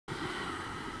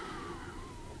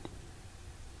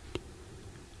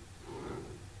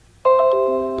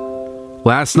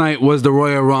Last night was the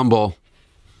Royal Rumble.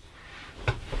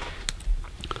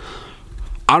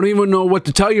 I don't even know what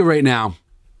to tell you right now.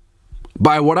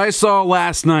 By what I saw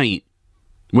last night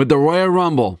with the Royal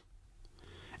Rumble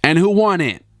and who won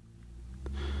it,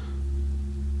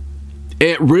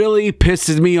 it really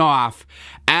pisses me off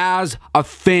as a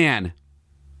fan.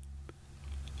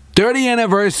 30th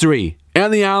anniversary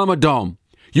in the Alamo Dome.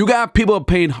 You got people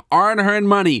paying hard-earned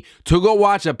money to go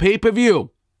watch a pay-per-view.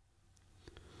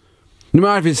 No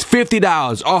matter if it's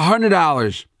 $50 or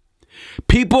 $100.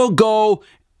 People go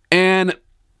and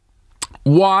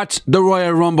watch the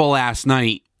Royal Rumble last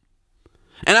night.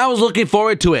 And I was looking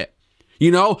forward to it.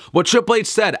 You know, what Triple H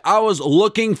said, I was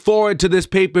looking forward to this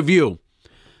pay-per-view.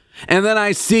 And then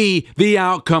I see the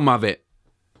outcome of it.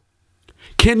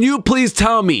 Can you please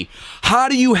tell me, how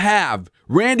do you have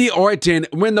Randy Orton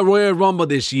win the Royal Rumble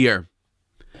this year?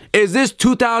 Is this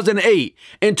 2008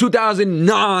 and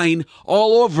 2009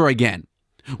 all over again?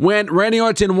 When Randy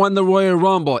Orton won the Royal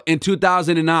Rumble in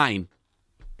 2009.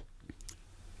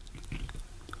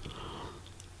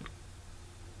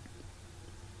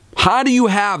 How do you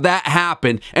have that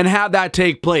happen and have that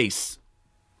take place?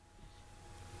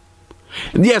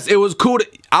 Yes, it was cool.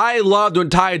 I loved when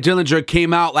Ty Dillinger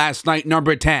came out last night,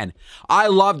 number 10. I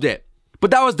loved it.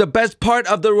 But that was the best part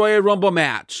of the Royal Rumble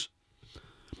match.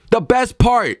 The best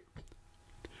part.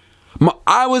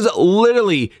 I was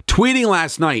literally tweeting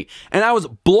last night, and I was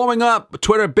blowing up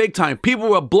Twitter big time. People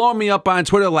were blowing me up on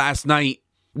Twitter last night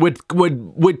with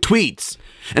tweets.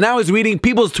 And I was reading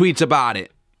people's tweets about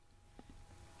it.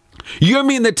 You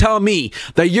mean to tell me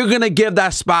that you're going to give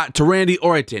that spot to Randy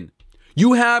Orton?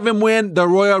 You have him win the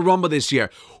Royal Rumble this year.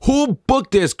 Who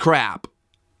booked this crap?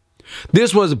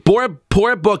 This was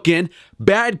poor booking,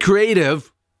 bad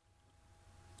creative.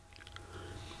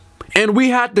 And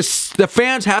the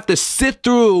fans have to sit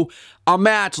through a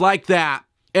match like that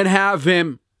and have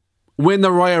him win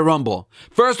the Royal Rumble.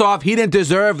 First off, he didn't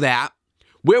deserve that.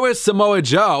 Where was Samoa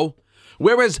Joe?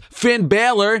 Where was Finn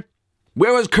Balor?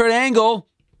 Where was Kurt Angle?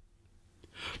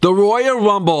 The Royal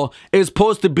Rumble is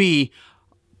supposed to be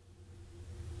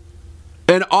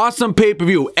an awesome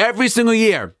pay-per-view every single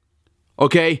year,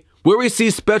 okay, where we see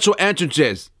special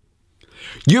entrances.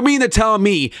 You mean to tell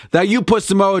me that you put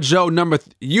Samoa Joe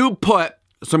you put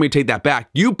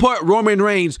Roman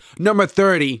Reigns number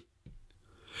 30,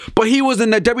 but he was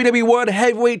in the WWE World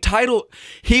Heavyweight title.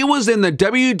 He was in the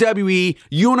WWE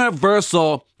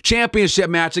Universal Championship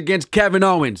match against Kevin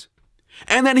Owens.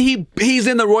 And then he's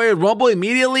in the Royal Rumble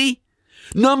immediately?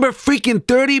 Number freaking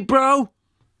 30, bro?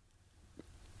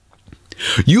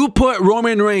 You put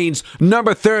Roman Reigns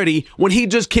number 30 when he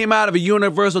just came out of a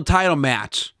Universal title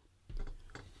match.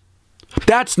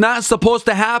 That's not supposed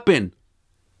to happen.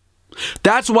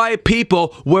 That's why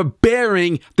people were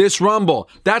bearing this Rumble.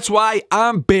 That's why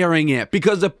I'm bearing it.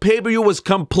 Because the pay-per-view was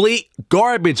complete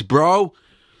garbage, bro.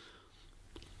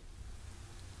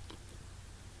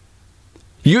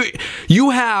 You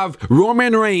have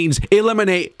Roman Reigns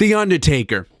eliminate The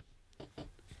Undertaker.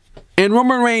 And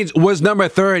Roman Reigns was number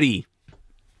 30.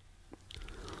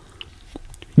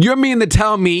 You mean to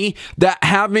tell me that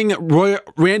having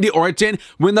Randy Orton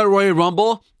win the Royal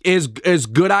Rumble is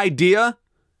good idea?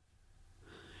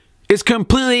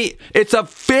 It's a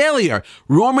failure.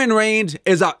 Roman Reigns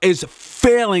is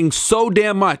failing so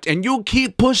damn much, and you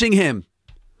keep pushing him.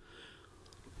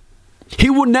 He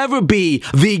will never be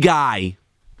the guy.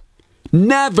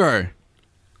 Never.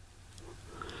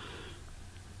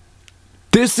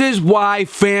 This is why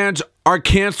fans are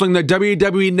canceling the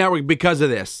WWE Network because of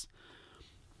this.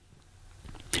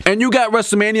 And you got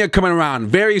WrestleMania coming around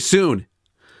very soon.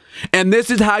 And this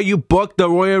is how you book the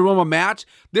Royal Rumble match.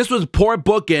 This was poor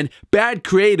booking, bad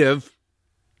creative.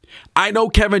 I know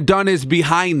Kevin Dunn is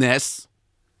behind this.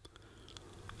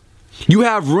 You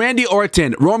have Randy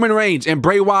Orton, Roman Reigns, and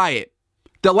Bray Wyatt.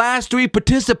 The last three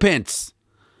participants.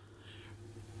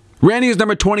 Randy is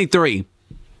number 23.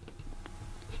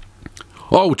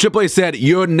 Oh, Triple H said,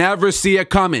 you'll never see it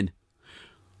coming.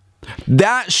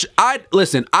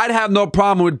 Listen, I'd have no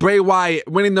problem with Bray Wyatt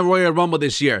winning the Royal Rumble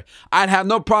this year. I'd have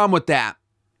no problem with that.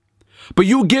 But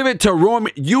you give it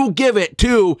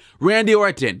to Randy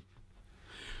Orton.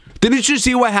 Didn't you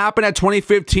see what happened at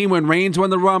 2015 when Reigns won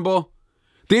the Rumble?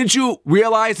 Didn't you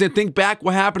realize and think back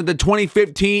what happened at the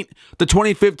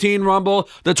 2015 Rumble,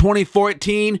 the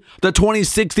 2014, the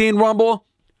 2016 Rumble?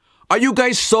 Are you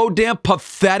guys so damn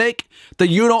pathetic that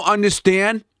you don't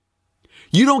understand?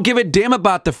 You don't give a damn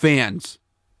about the fans.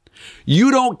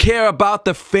 You don't care about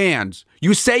the fans.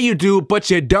 You say you do, but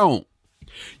you don't.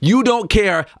 You don't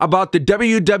care about the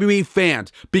WWE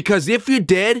fans. Because if you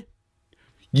did,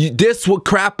 this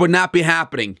crap would not be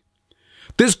happening.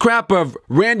 This crap of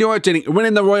Randy Orton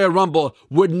winning the Royal Rumble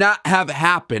would not have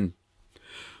happened.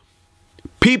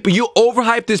 People, you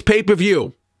overhype this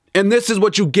pay-per-view, and this is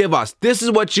what you give us. This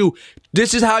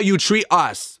is how you treat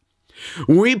us.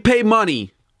 When we pay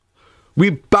money, we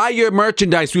buy your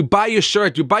merchandise, we buy your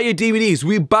shirts, we buy your DVDs,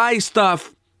 we buy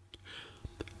stuff,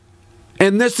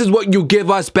 and this is what you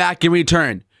give us back in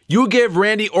return. You give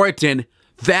Randy Orton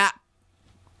that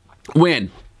win.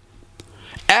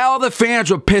 All the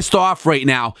fans were pissed off right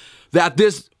now that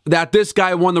this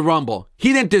guy won the Rumble.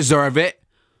 He didn't deserve it.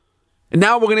 And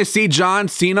now we're gonna see John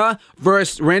Cena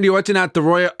versus Randy Orton at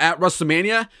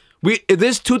WrestleMania.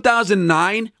 This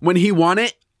 2009 when he won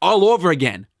it all over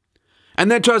again, and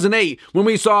then 2008 when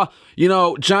we saw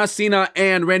John Cena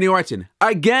and Randy Orton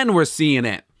again. We're seeing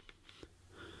it.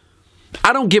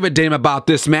 I don't give a damn about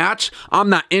this match. I'm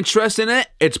not interested in it.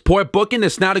 It's poor booking.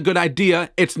 It's not a good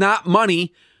idea. It's not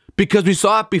money because we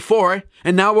saw it before,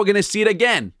 and now we're gonna see it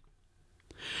again.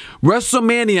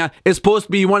 WrestleMania is supposed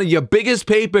to be one of your biggest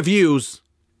pay-per-views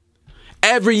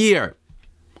every year.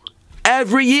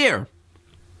 Every year.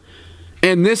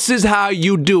 And this is how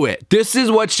you do it. This is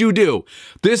what you do.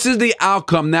 This is the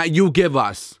outcome that you give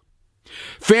us.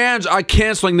 Fans are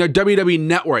canceling their WWE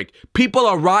network. People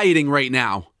are rioting right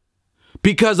now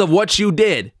because of what you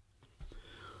did.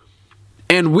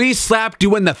 And we slapped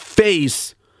you in the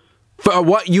face for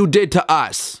what you did to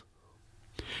us.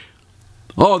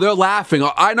 Oh, they're laughing.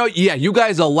 I know, yeah, you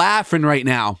guys are laughing right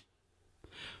now.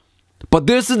 But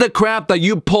this is the crap that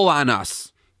you pull on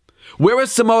us. Where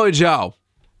is Samoa Joe?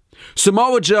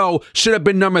 Samoa Joe should have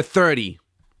been number 30.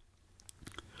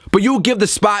 But you give the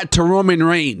spot to Roman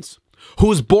Reigns,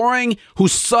 who's boring, who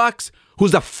sucks,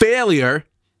 who's a failure,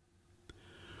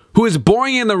 who is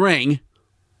boring in the ring.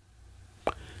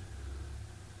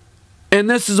 And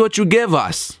this is what you give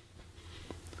us.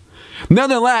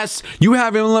 Nonetheless, you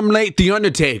have him eliminate The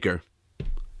Undertaker.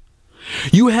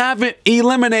 You haven't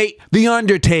eliminate The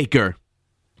Undertaker.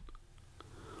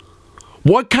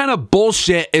 What kind of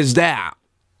bullshit is that?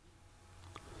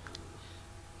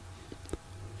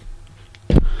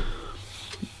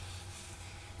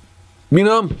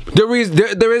 There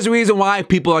is a reason why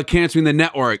people are canceling the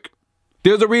network.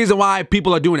 There's a reason why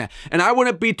people are doing it. And I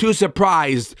wouldn't be too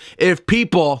surprised if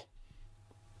people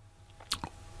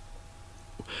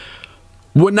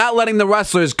were not letting the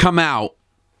wrestlers come out.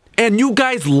 And you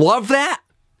guys love that?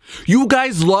 You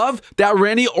guys love that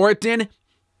Randy Orton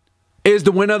is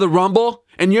the winner of the Rumble?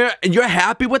 And you're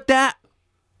happy with that?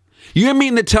 You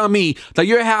mean to tell me that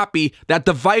you're happy that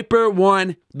the Viper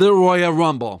won the Royal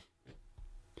Rumble?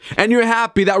 And you're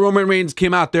happy that Roman Reigns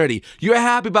came out 30. You're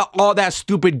happy about all that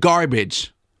stupid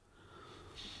garbage.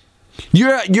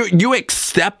 You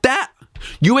accept that?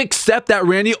 You accept that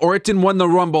Randy Orton won the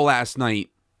Rumble last night?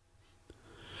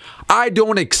 I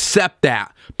don't accept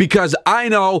that because I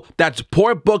know that's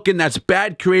poor booking, that's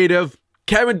bad creative.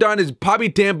 Kevin Dunn is probably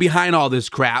damn behind all this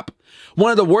crap.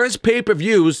 One of the worst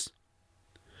pay-per-views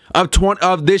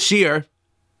of this year.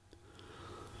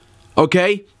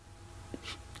 Okay?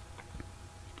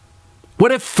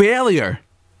 What a failure.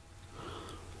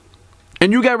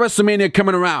 And you got WrestleMania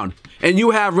coming around. And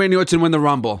you have Randy Orton win the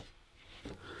Rumble.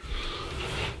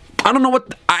 I don't know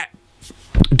what...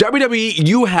 WWE,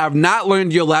 you have not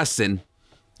learned your lesson.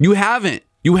 You haven't.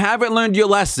 You haven't learned your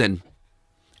lesson.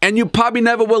 And you probably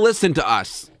never will listen to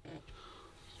us.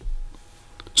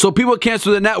 So people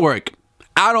cancel the network.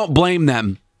 I don't blame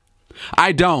them.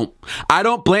 I don't. I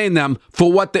don't blame them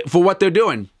for what they're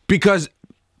doing. Because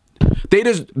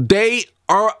they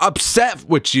are upset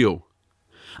with you.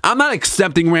 I'm not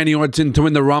accepting Randy Orton to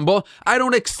win the Rumble. I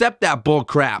don't accept that bull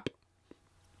crap.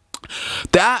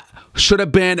 That should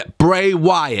have been Bray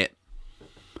Wyatt.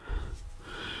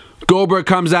 Goldberg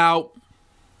comes out.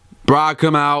 Brock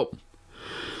come out.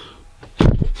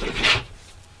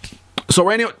 So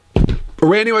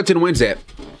Randy Orton wins it.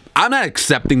 I'm not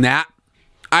accepting that.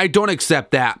 I don't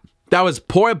accept that. That was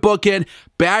poor booking,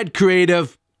 bad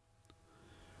creative.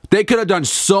 They could have done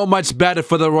so much better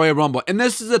for the Royal Rumble. And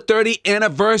this is the 30th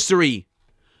anniversary.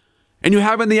 And you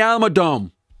have it in the Alamo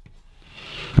Dome.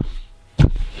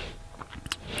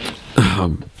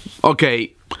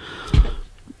 Okay.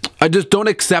 I just don't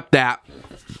accept that.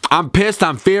 I'm pissed.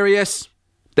 I'm furious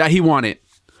that he won it.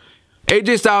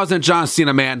 AJ Styles and John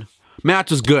Cena, man. Match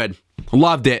was good.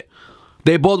 Loved it.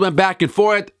 They both went back and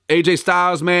forth. AJ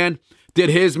Styles, man, did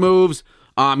his moves.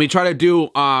 He tried to do...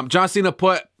 John Cena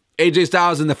put AJ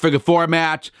Styles in the figure 4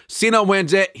 match. Cena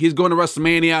wins it. He's going to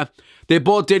WrestleMania. They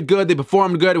both did good. They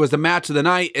performed good. It was the match of the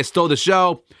night. It stole the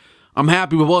show. I'm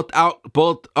happy with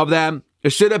both of them. It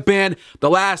should have been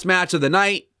the last match of the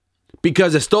night.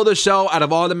 because it stole the show out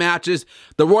of all the matches.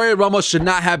 The Royal Rumble should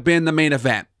not have been the main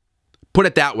event. Put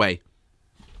it that way.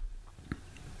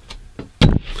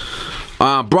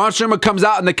 Braun Strowman comes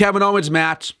out in the Kevin Owens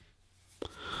match.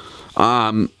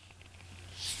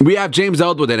 We have James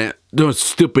Ellsworth in it. Those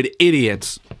stupid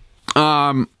idiots.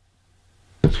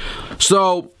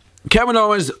 So Kevin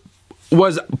Owens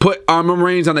was put Roman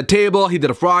Reigns on the table. He did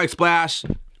a frog splash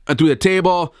through the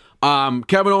table.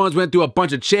 Kevin Owens went through a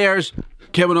bunch of chairs.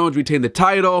 Kevin Owens retained the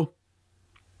title.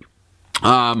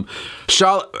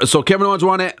 So Kevin Owens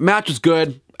won it. Match was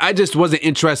good. I just wasn't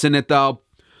interested in it though.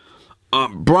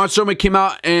 Braun Strowman came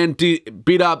out and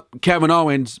beat up Kevin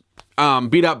Owens.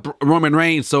 Beat up Roman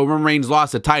Reigns, so Roman Reigns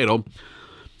lost the title.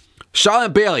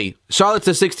 Charlotte Bayley. Charlotte's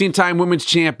a 16-time women's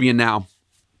champion now.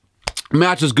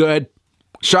 Match was good.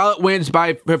 Charlotte wins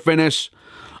by her finish.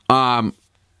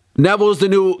 Neville's the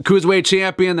new Cruiserweight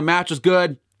champion. The match was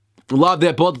good. Loved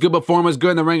it. Both good performers,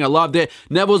 good in the ring. I loved it.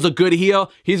 Neville's a good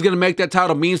heel. He's going to make that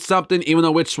title mean something, even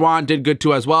though Rich Swann did good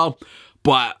too as well.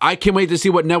 But I can't wait to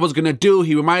see what Neville's going to do.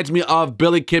 He reminds me of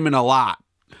Billy Kidman a lot.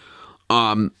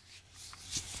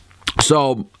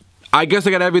 So, I guess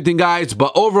I got everything, guys.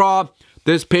 But overall,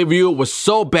 this pay-per-view was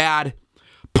so bad.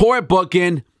 Poor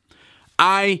booking.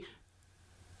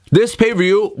 This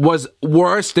pay-per-view was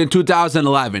worse than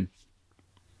 2011.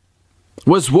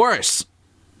 Was worse.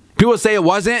 People say it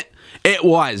wasn't. It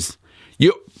was.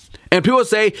 And people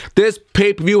say this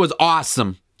pay-per-view was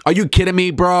awesome. Are you kidding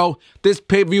me, bro? This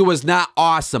pay-per-view was not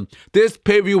awesome. This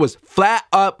pay-per-view was flat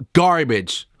up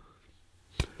garbage.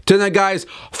 Till then, guys,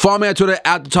 follow me on Twitter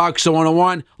at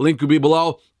TheTalkShow101. Link will be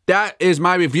below. That is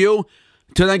my review.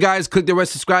 Till then, guys, click the red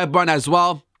subscribe button as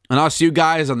well. And I'll see you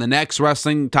guys on the next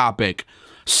wrestling topic.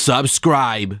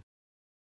 Subscribe.